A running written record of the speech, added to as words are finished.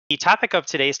The topic of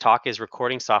today's talk is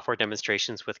recording software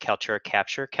demonstrations with Kaltura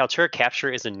Capture. Kaltura Capture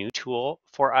is a new tool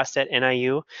for us at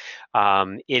NIU.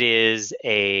 It is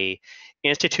a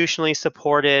institutionally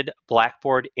supported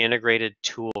Blackboard integrated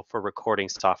tool for recording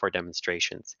software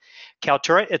demonstrations.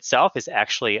 Kaltura itself is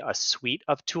actually a suite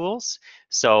of tools.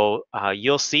 So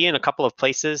you'll see in a couple of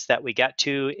places that we get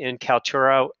to in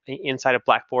Kaltura inside of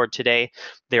Blackboard today,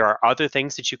 there are other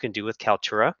things that you can do with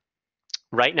Kaltura.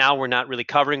 Right now, we're not really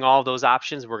covering all of those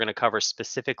options. We're going to cover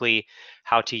specifically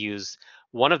how to use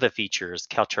one of the features,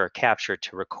 Kaltura Capture,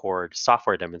 to record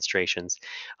software demonstrations.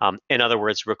 In other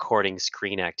words, recording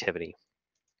screen activity.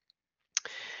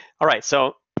 All right,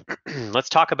 so let's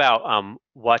talk about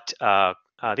these are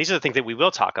the things that we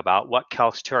will talk about, what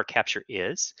Kaltura Capture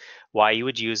is, why you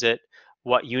would use it,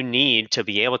 what you need to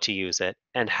be able to use it,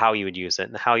 and how you would use it.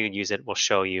 And how you would use it, we'll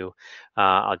show you.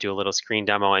 I'll do a little screen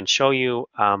demo and show you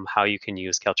how you can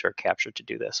use Kaltura Capture to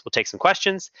do this. We'll take some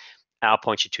questions. I'll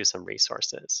point you to some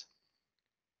resources.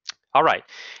 All right,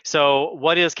 so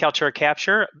what is Kaltura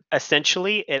Capture?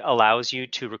 Essentially, it allows you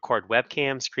to record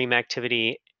webcam, screen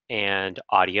activity, and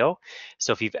audio.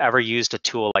 So if you've ever used a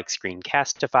tool like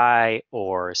Screencastify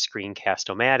or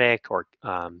Screencast-O-Matic or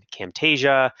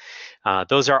Camtasia,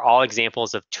 those are all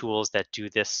examples of tools that do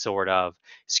this sort of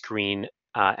screen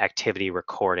activity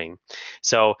recording.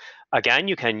 So again,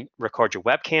 you can record your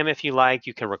webcam if you like,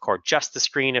 you can record just the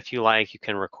screen if you like, you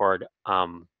can record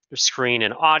screen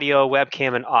and audio,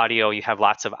 webcam and audio. You have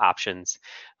lots of options,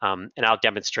 and I'll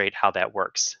demonstrate how that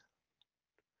works.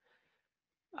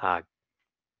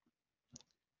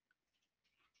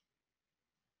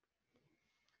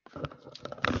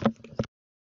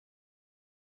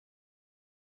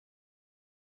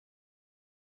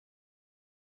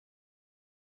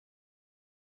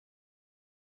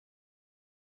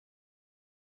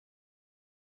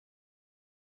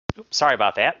 Oops, sorry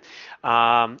about that.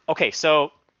 Okay,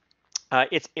 so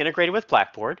it's integrated with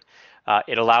Blackboard.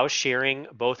 It allows sharing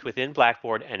both within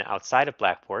Blackboard and outside of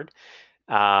Blackboard.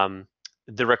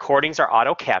 The recordings are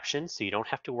auto-captioned, so you don't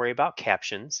have to worry about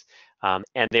captions.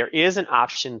 And there is an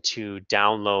option to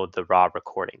download the raw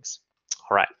recordings.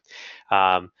 All right.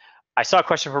 I saw a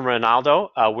question from Ronaldo.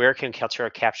 Where can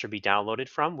Kaltura Capture be downloaded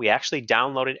from? We actually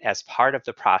download it as part of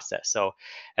the process. So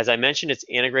as I mentioned, it's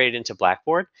integrated into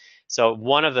Blackboard. So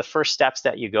one of the first steps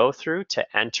that you go through to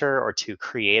enter or to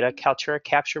create a Kaltura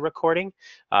Capture recording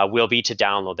will be to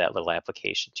download that little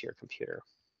application to your computer.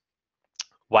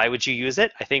 Why would you use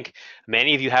it? I think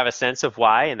many of you have a sense of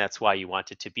why, and that's why you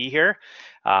wanted to be here.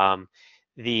 One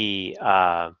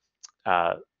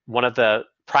of the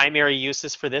primary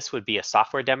uses for this would be a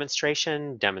software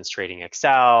demonstration, demonstrating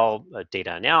Excel, a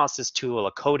data analysis tool,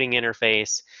 a coding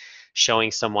interface,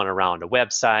 showing someone around a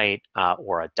website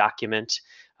or a document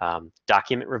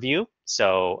review.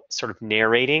 So sort of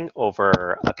narrating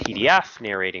over a PDF,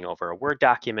 narrating over a Word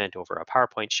document, over a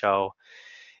PowerPoint show.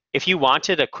 If you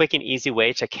wanted a quick and easy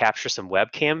way to capture some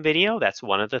webcam video, that's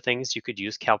one of the things you could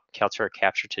use Kaltura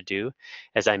Capture to do.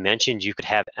 As I mentioned, you could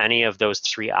have any of those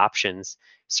three options: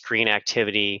 screen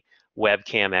activity,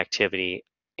 webcam activity,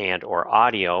 and or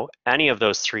audio. Any of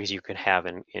those three you can have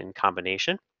in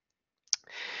combination.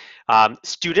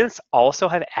 Students also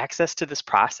have access to this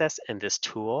process and this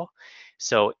tool.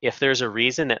 So if there's a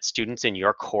reason that students in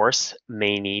your course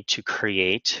may need to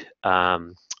create a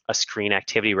screen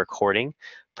activity recording,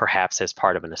 perhaps as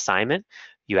part of an assignment,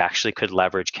 you actually could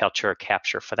leverage Kaltura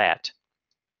Capture for that.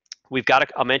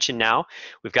 I'll mention now,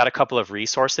 we've got a couple of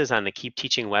resources on the Keep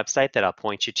Teaching website that I'll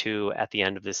point you to at the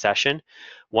end of this session.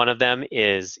 One of them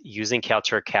is using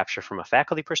Kaltura Capture from a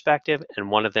faculty perspective, and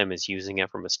one of them is using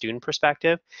it from a student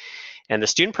perspective. And the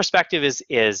student perspective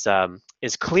is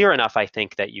clear enough, I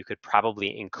think, that you could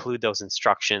probably include those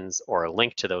instructions or a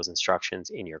link to those instructions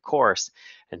in your course,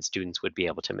 and students would be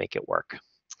able to make it work.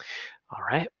 All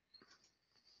right.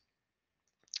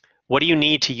 What do you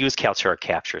need to use Kaltura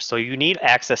Capture? So you need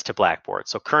access to Blackboard.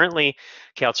 So currently,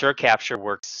 Kaltura Capture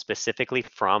works specifically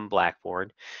from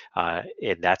Blackboard.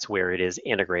 That's where it is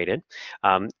integrated.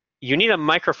 You need a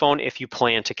microphone if you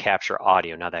plan to capture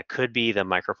audio. Now that could be the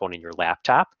microphone in your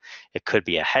laptop. It could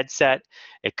be a headset.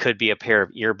 It could be a pair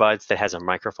of earbuds that has a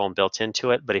microphone built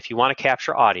into it. But if you want to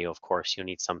capture audio, of course, you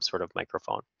need some sort of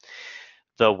microphone.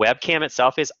 The webcam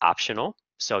itself is optional.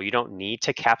 So you don't need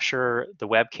to capture the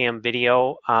webcam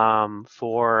video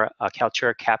for a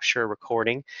Kaltura Capture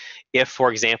recording. If,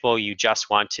 for example, you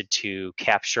just wanted to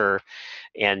capture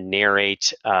and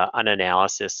narrate an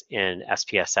analysis in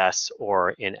SPSS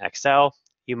or in Excel,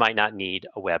 you might not need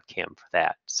a webcam for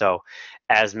that. So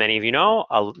as many of you know,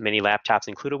 many laptops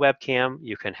include a webcam.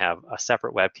 You can have a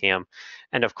separate webcam.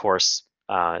 And of course,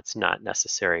 it's not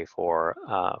necessary for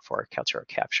Kaltura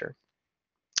capture.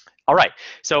 All right,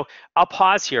 so I'll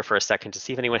pause here for a second to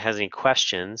see if anyone has any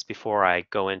questions before I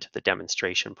go into the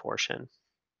demonstration portion.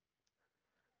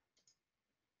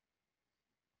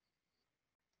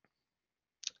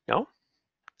 No?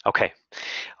 Okay.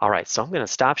 All right, so I'm going to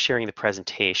stop sharing the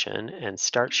presentation and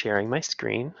start sharing my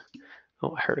screen.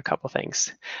 Oh, I heard a couple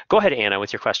things. Go ahead, Anna,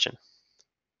 with your question.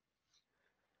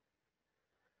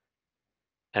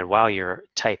 And while you're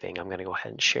typing, I'm going to go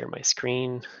ahead and share my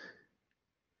screen.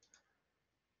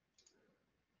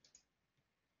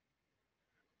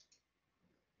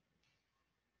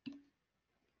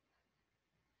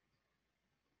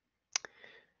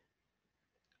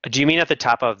 Do you mean at the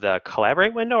top of the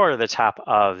Collaborate window or the top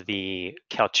of the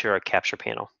Kaltura capture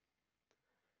panel?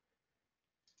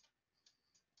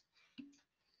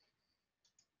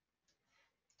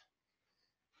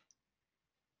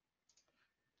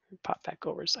 Pop back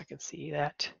over so I can see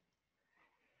that.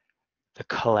 The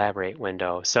Collaborate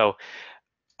window. So,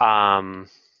 oh,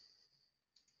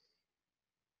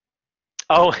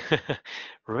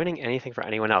 ruining anything for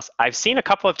anyone else. I've seen a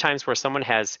couple of times where someone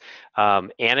has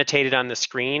annotated on the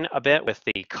screen a bit with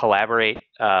the Collaborate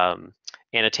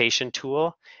annotation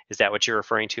tool. Is that what you're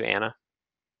referring to, Anna?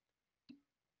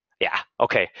 Yeah,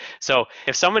 okay. So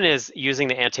if someone is using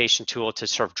the annotation tool to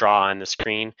sort of draw on the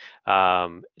screen,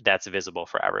 that's visible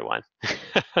for everyone.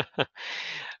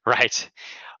 Right.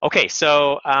 Okay,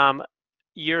 so I'm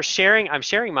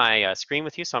sharing my screen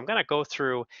with you, so I'm gonna go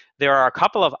through, there are a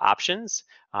couple of options.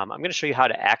 I'm gonna show you how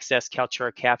to access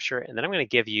Kaltura Capture, and then I'm gonna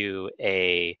give you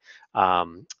a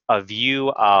view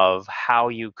of how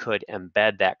you could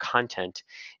embed that content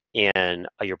in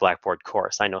your Blackboard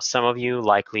course. I know some of you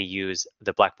likely use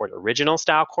the Blackboard original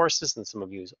style courses and some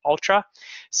of you use Ultra.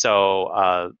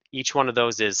 So each one of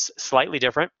those is slightly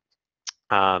different.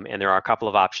 And there are a couple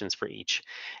of options for each.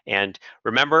 And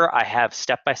remember, I have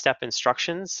step-by-step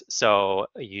instructions, so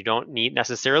you don't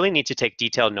necessarily need to take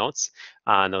detailed notes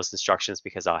on those instructions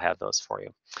because I'll have those for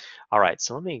you. All right,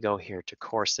 so let me go here to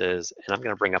courses, and I'm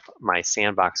going to bring up my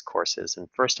sandbox courses. And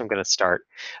first, I'm going to start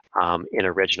in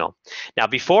original. Now,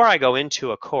 before I go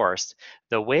into a course,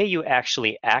 the way you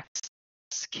actually access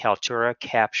Kaltura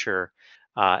Capture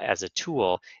as a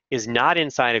tool is not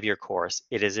inside of your course.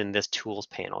 It is in this Tools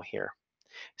panel here.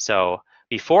 So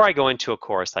before I go into a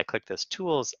course, I click this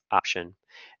Tools option,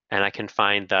 and I can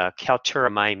find the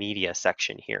Kaltura My Media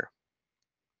section here.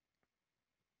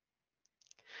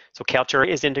 So Kaltura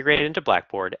is integrated into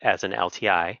Blackboard as an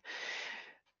LTI.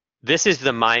 This is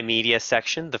the My Media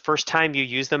section. The first time you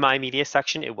use the My Media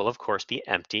section, it will of course be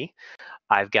empty.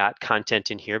 I've got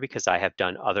content in here because I have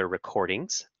done other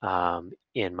recordings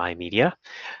in My Media.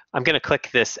 I'm going to click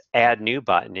this Add New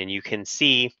button, and you can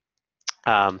see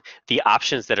the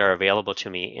options that are available to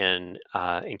me in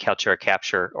Kaltura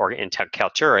Capture, or in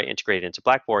Kaltura integrated into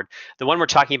Blackboard. The one we're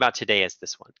talking about today is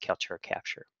this one, Kaltura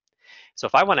Capture. So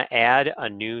if I want to add a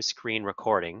new screen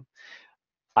recording,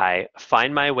 I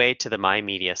find my way to the My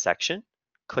Media section,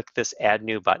 click this Add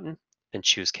New button, and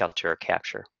choose Kaltura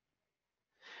Capture.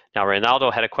 Now,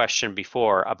 Ronaldo had a question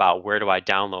before about where do I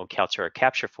download Kaltura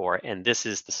Capture for, and this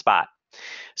is the spot.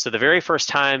 So the very first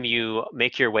time you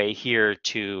make your way here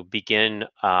to begin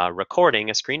recording,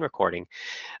 a screen recording,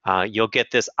 you'll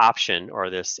get this option or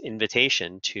this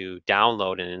invitation to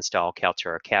download and install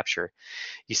Kaltura Capture.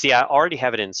 You see, I already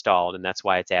have it installed, and that's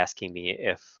why it's asking me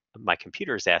if my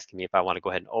computer is asking me if I want to go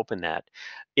ahead and open that.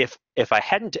 If I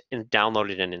hadn't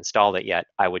downloaded and installed it yet,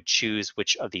 I would choose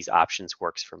which of these options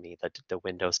works for me, the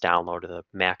Windows download or the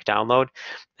Mac download,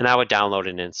 and I would download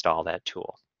and install that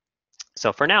tool.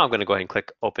 So for now, I'm going to go ahead and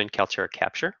click Open Kaltura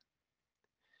Capture.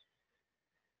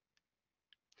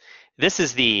 This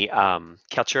is the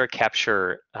Kaltura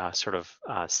Capture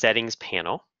settings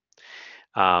panel.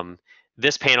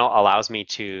 This panel allows me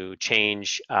to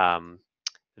change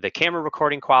the camera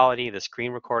recording quality, the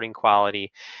screen recording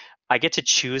quality. I get to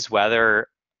choose whether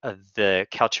the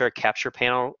Kaltura Capture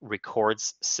panel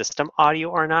records system audio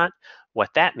or not.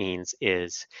 What that means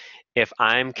is if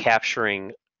I'm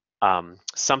capturing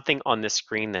something on the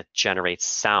screen that generates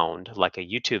sound, like a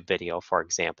YouTube video, for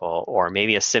example, or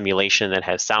maybe a simulation that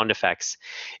has sound effects,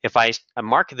 if I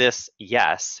mark this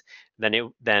yes,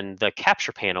 then the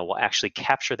capture panel will actually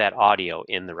capture that audio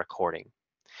in the recording.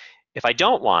 If I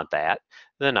don't want that,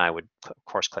 then I would, of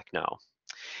course, click no.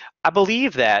 I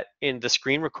believe that in the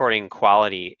screen recording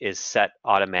quality is set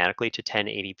automatically to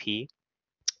 1080p.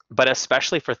 But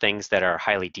especially for things that are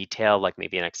highly detailed, like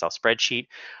maybe an Excel spreadsheet,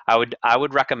 I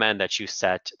would recommend that you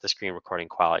set the screen recording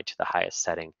quality to the highest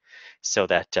setting so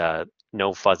that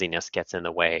no fuzziness gets in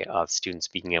the way of students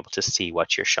being able to see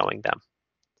what you're showing them.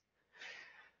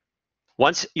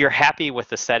 Once you're happy with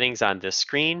the settings on this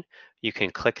screen, you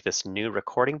can click this new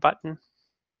recording button.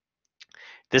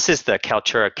 This is the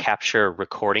Kaltura Capture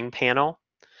recording panel.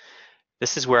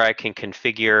 This is where I can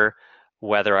configure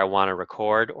whether I want to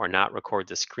record or not record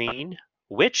the screen,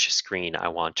 which screen I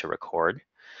want to record,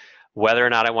 whether or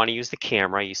not I want to use the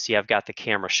camera. You see I've got the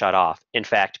camera shut off. In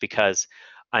fact, because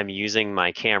I'm using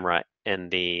my camera in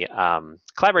the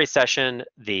Collaborate session,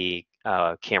 the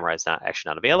camera is actually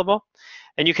not available.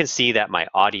 And you can see that my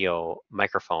audio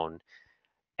microphone,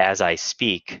 as I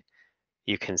speak,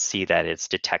 you can see that it's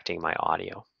detecting my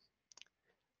audio.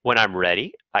 When I'm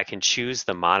ready, I can choose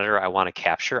the monitor I want to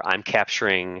capture.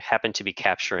 Happen to be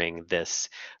capturing this,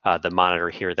 the monitor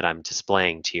here that I'm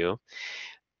displaying to you.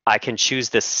 I can choose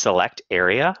this select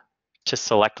area to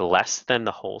select less than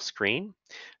the whole screen.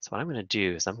 So what I'm going to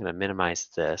do is I'm going to minimize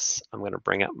this. I'm going to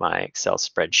bring up my Excel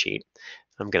spreadsheet.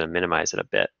 I'm going to minimize it a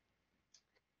bit.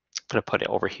 I'm going to put it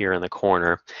over here in the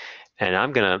corner, and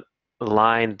I'm going to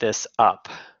line this up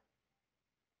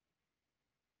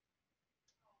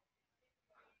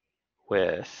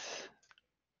with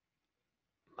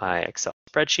my Excel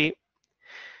spreadsheet.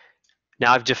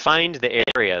 Now I've defined the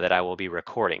area that I will be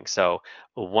recording. So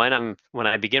when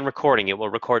I begin recording, it will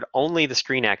record only the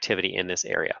screen activity in this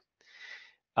area.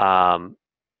 And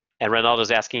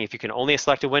Ronaldo's asking if you can only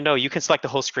select a window. You can select the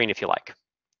whole screen if you like.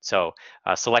 So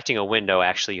selecting a window,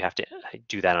 actually, you have to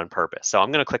do that on purpose. So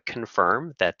I'm going to click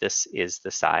confirm that this is the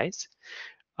size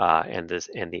and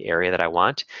the area that I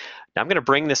want. Now I'm going to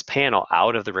bring this panel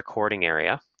out of the recording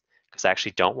area because I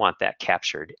actually don't want that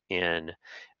captured in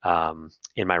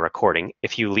my recording.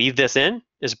 If you leave this in,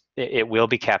 it will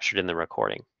be captured in the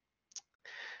recording.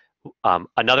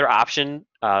 Another option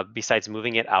besides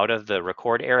moving it out of the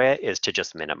record area is to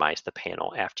just minimize the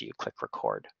panel after you click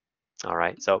record. All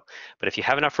right, so, but if you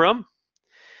have enough room,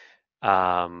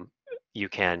 you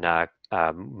can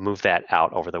move that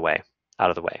out of the way.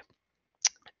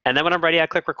 And then when I'm ready, I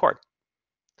click record.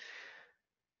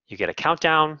 You get a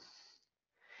countdown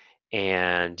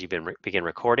and you begin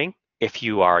recording. If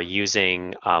you are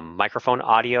using microphone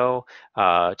audio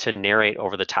to narrate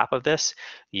over the top of this,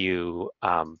 you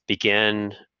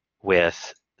begin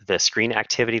with the screen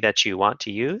activity that you want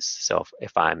to use. So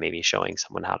if I'm maybe showing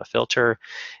someone how to filter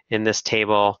in this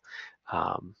table,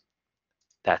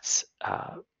 that's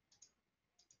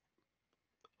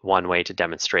one way to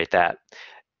demonstrate that.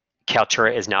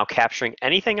 Kaltura is now capturing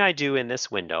anything I do in this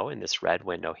window, in this red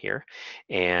window here,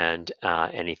 and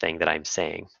anything that I'm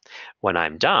saying. When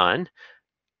I'm done,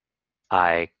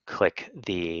 I click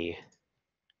you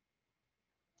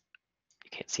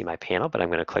can't see my panel, but I'm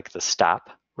going to click the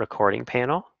stop recording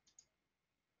panel.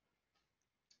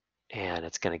 And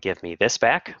it's going to give me this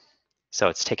back. So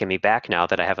it's taken me back now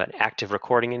that I have an active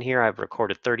recording in here. I've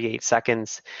recorded 38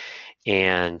 seconds,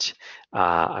 and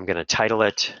I'm going to title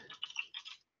it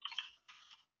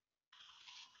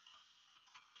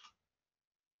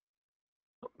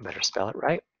better spell it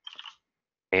right,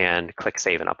 and click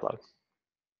save and upload.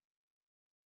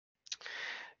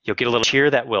 You'll get a little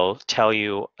here that will tell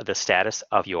you the status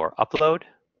of your upload.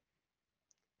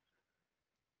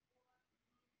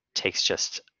 Takes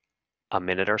just a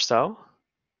minute or so.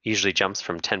 Usually jumps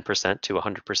from 10% to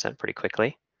 100% pretty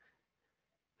quickly.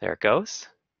 There it goes.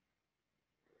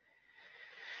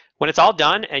 When it's all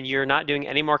done and you're not doing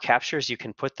any more captures, you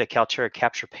can put the Kaltura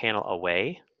capture panel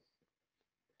away.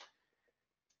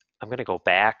 I'm going to go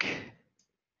back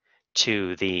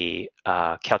to the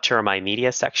Kaltura My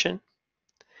Media section,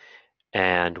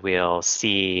 and we'll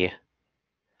see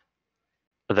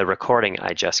the recording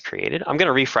I just created. I'm going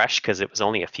to refresh because it was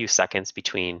only a few seconds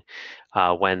between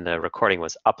when the recording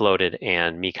was uploaded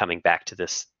and me coming back to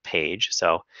this page.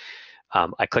 So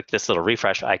I clicked this little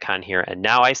refresh icon here, and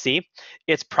now I see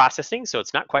it's processing. So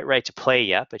it's not quite ready to play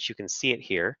yet, but you can see it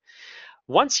here.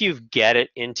 Once you get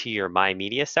it into your My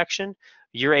Media section,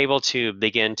 you're able to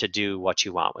begin to do what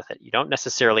you want with it. You don't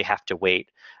necessarily have to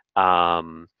wait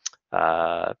for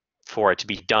it to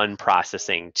be done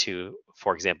processing to,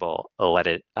 for example,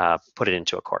 put it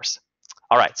into a course.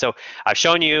 All right, so I've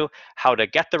shown you how to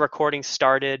get the recording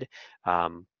started,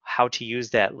 how to use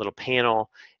that little panel,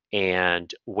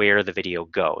 and where the video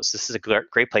goes. This is a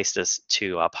great place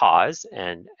to pause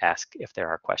and ask if there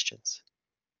are questions.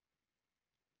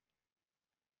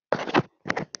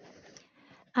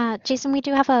 Jason, we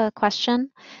do have a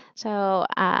question. So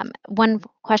one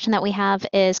question that we have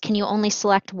is, can you only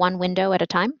select one window at a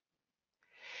time?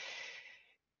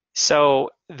 So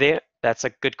that's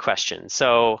a good question.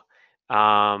 So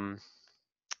I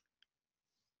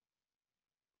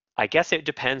I guess it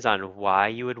depends on why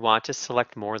you would want to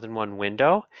select more than one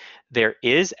window. There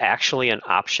is actually an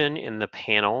option in the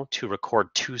panel to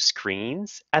record two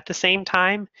screens at the same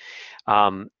time.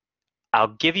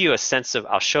 I'll give you a sense of,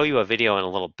 I'll show you a video in a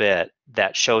little bit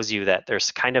that shows you that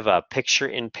there's kind of a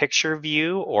picture-in-picture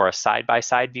view or a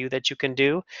side-by-side view that you can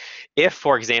do. If,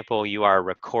 for example, you are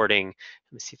recording,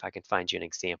 let me see if I can find you an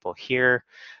example here.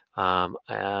 Let's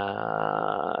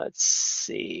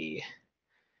see.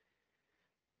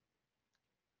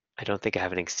 I don't think I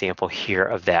have an example here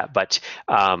of that, but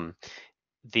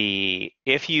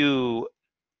if you,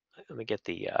 let me get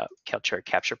the Kaltura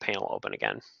capture panel open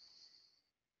again.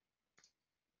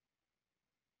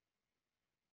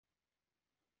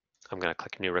 I'm going to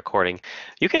click new recording.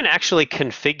 You can actually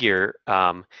configure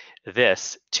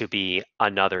this to be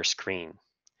another screen.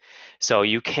 So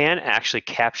you can actually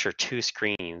capture two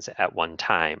screens at one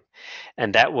time,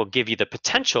 and that will give you the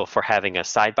potential for having a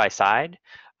side-by-side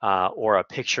or a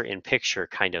picture-in-picture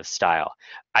kind of style.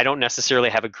 I don't necessarily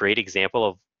have a great example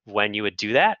of when you would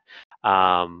do that,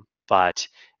 but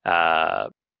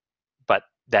that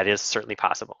is certainly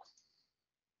possible.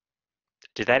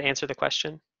 Did that answer the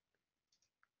question?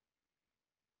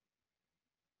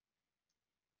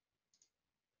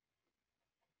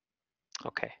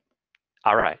 Okay.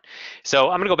 All right. So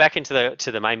I'm going to go back into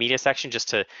the My Media section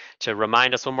just to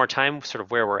remind us one more time sort of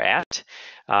where we're at.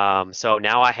 So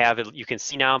now I have it. You can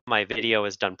see now my video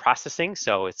is done processing.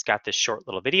 So it's got this short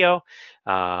little video,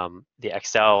 the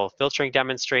Excel filtering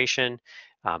demonstration.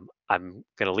 I'm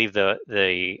going to leave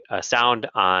the sound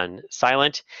on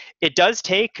silent. It does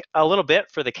take a little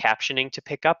bit for the captioning to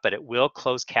pick up, but it will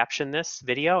close caption this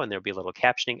video, and there'll be a little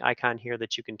captioning icon here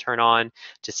that you can turn on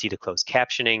to see the closed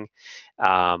captioning.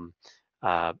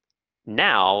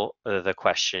 Now the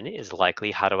question is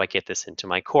likely, how do I get this into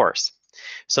my course?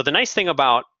 So the nice thing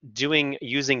about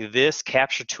using this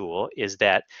capture tool is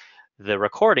that the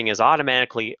recording is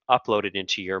automatically uploaded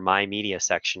into your My Media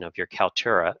section of your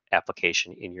Kaltura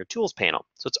application in your tools panel.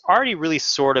 So it's already really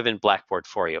sort of in Blackboard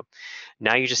for you.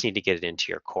 Now you just need to get it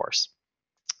into your course.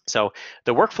 So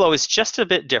the workflow is just a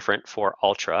bit different for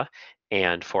Ultra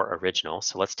and for Original.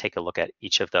 So let's take a look at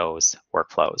each of those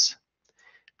workflows.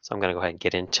 So I'm going to go ahead and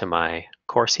get into my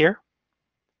course here.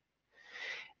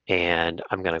 And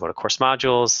I'm going to go to course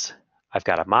modules. I've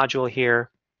got a module here.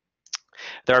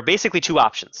 There are basically two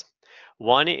options.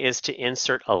 One is to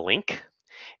insert a link,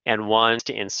 and one is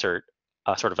to insert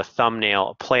a sort of a thumbnail,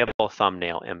 a playable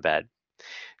thumbnail embed.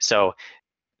 So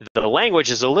the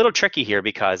language is a little tricky here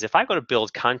because if I go to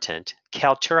build content,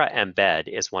 Kaltura embed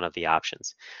is one of the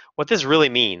options. What this really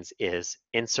means is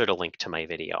insert a link to my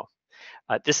video.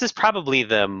 This is probably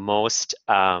the most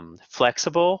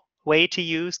flexible way to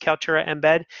use Kaltura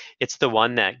embed. It's the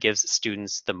one that gives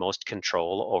students the most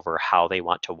control over how they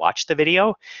want to watch the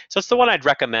video. So it's the one I'd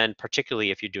recommend, particularly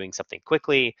if you're doing something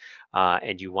quickly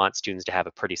and you want students to have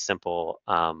a pretty simple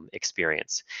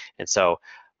experience. And so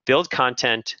build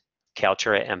content,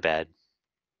 Kaltura embed.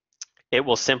 It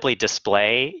will simply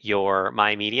display your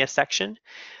My Media section,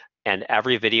 and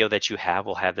every video that you have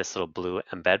will have this little blue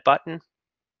embed button.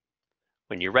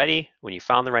 When you're ready, when you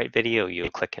found the right video,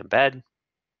 you click embed,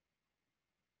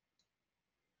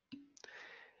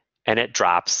 and it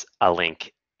drops a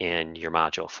link in your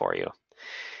module for you.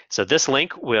 So this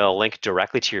link will link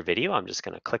directly to your video. I'm just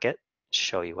going to click it,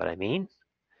 show you what I mean.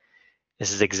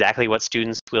 This is exactly what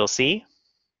students will see,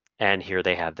 and here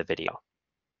they have the video.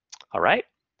 All right.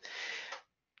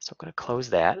 So I'm going to close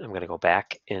that. I'm going to go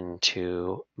back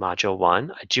into module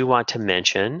 1. I do want to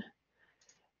mention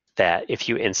that if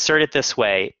you insert it this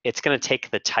way, it's going to take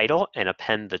the title and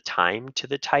append the time to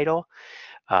the title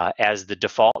as the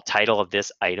default title of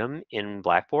this item in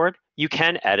Blackboard. You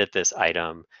can edit this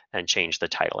item and change the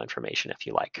title information if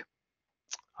you like.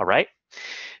 All right,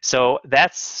 so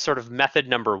that's sort of method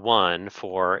number 1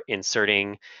 for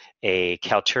inserting a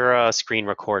Kaltura screen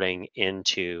recording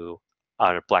into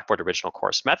a Blackboard Original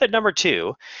course. Method number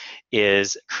 2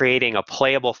 is creating a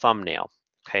playable thumbnail.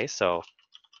 Okay, so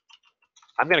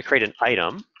I'm going to create an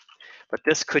item, but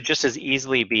this could just as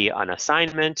easily be an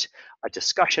assignment, a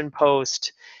discussion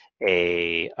post,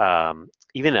 even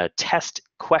a test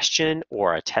question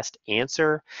or a test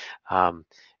answer.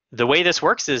 The way this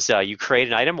works is you create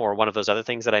an item or one of those other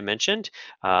things that I mentioned.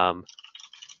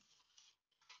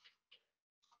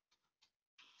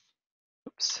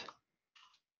 Oops.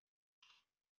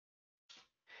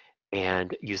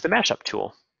 And use the mashup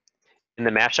tool. In the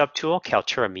mashup tool,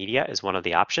 Kaltura Media is one of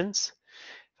the options.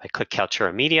 If I click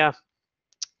Kaltura Media,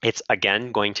 it's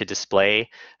again going to display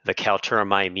the Kaltura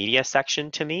My Media section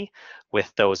to me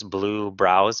with those blue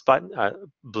browse button,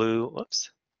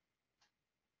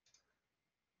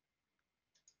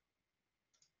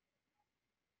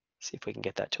 See if we can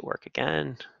get that to work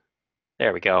again.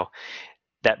 There we go.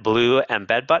 That blue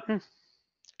embed button.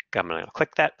 I'm going to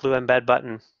click that blue embed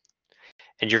button.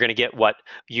 And you're going to get what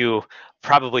you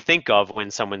probably think of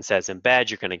when someone says embed.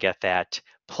 You're going to get that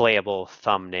playable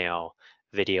thumbnail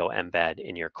video embed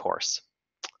in your course.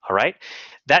 All right,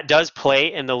 that does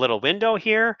play in the little window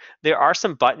here. There are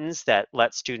some buttons that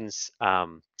let students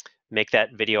make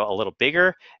that video a little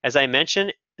bigger. As I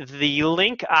mentioned, the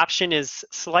link option is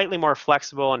slightly more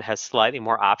flexible and has slightly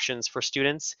more options for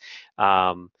students.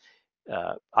 I'll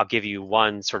give you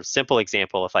one sort of simple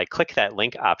example. If I click that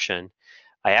link option,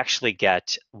 I actually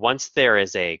get, once there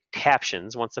is a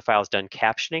captions, once the file is done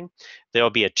captioning, there will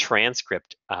be a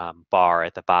transcript bar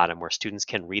at the bottom where students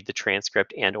can read the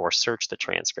transcript and or search the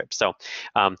transcript. So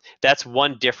that's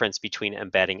one difference between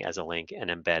embedding as a link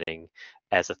and embedding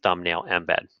as a thumbnail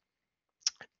embed.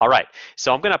 All right,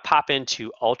 so I'm going to pop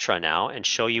into Ultra now and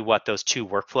show you what those two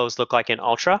workflows look like in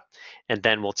Ultra, and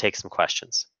then we'll take some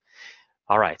questions.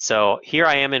 All right, so here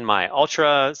I am in my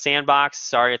Ultra sandbox.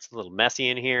 Sorry, it's a little messy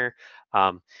in here.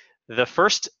 The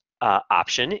first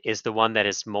option is the one that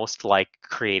is most like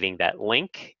creating that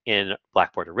link in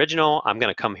Blackboard Original. I'm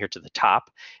going to come here to the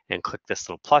top and click this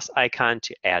little plus icon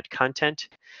to add content.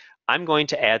 I'm going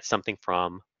to add something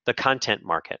from the content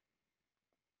market.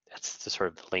 That's the sort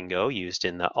of the lingo used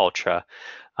in the Ultra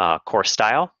course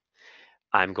style.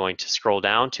 I'm going to scroll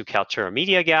down to Kaltura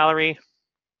Media Gallery.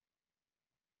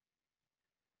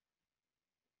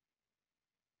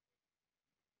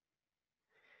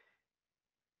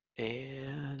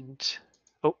 And,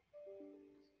 oh,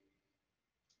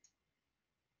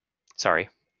 sorry,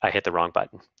 I hit the wrong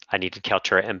button. I needed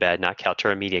Kaltura Embed, not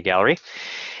Kaltura Media Gallery.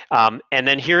 And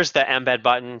then here's the Embed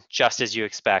button, just as you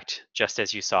expect, just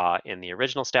as you saw in the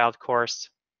original styled course.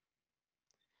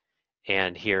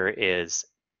 And here is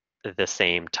the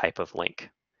same type of link.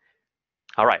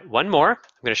 All right, one more.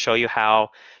 I'm going to show you how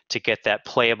to get that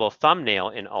playable thumbnail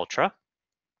in Ultra.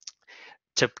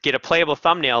 To get a playable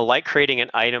thumbnail, like creating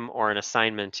an item or an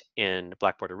assignment in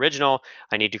Blackboard Original,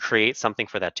 I need to create something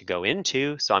for that to go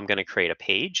into. So I'm going to create a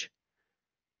page.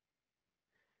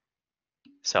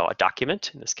 So a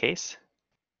document in this case.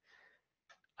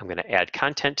 I'm going to add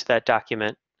content to that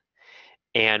document.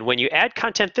 And when you add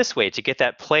content this way, to get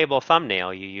that playable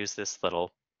thumbnail, you use this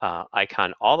little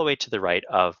icon all the way to the right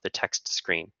of the text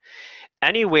screen.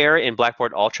 Anywhere in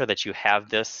Blackboard Ultra that you have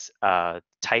this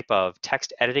type of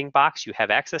text editing box, you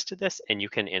have access to this and you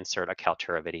can insert a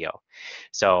Kaltura video.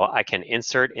 So I can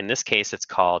insert, in this case, it's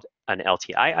called an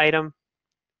LTI item,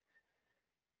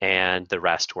 and the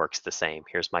rest works the same.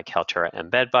 Here's my Kaltura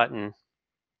embed button,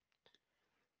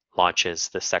 launches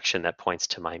the section that points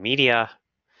to my media,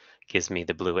 gives me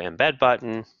the blue embed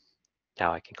button.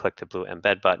 Now I can click the blue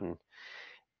embed button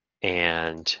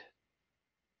and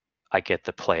I get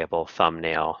the playable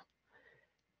thumbnail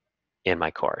in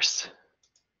my course.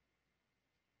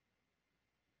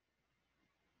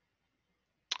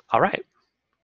 All right,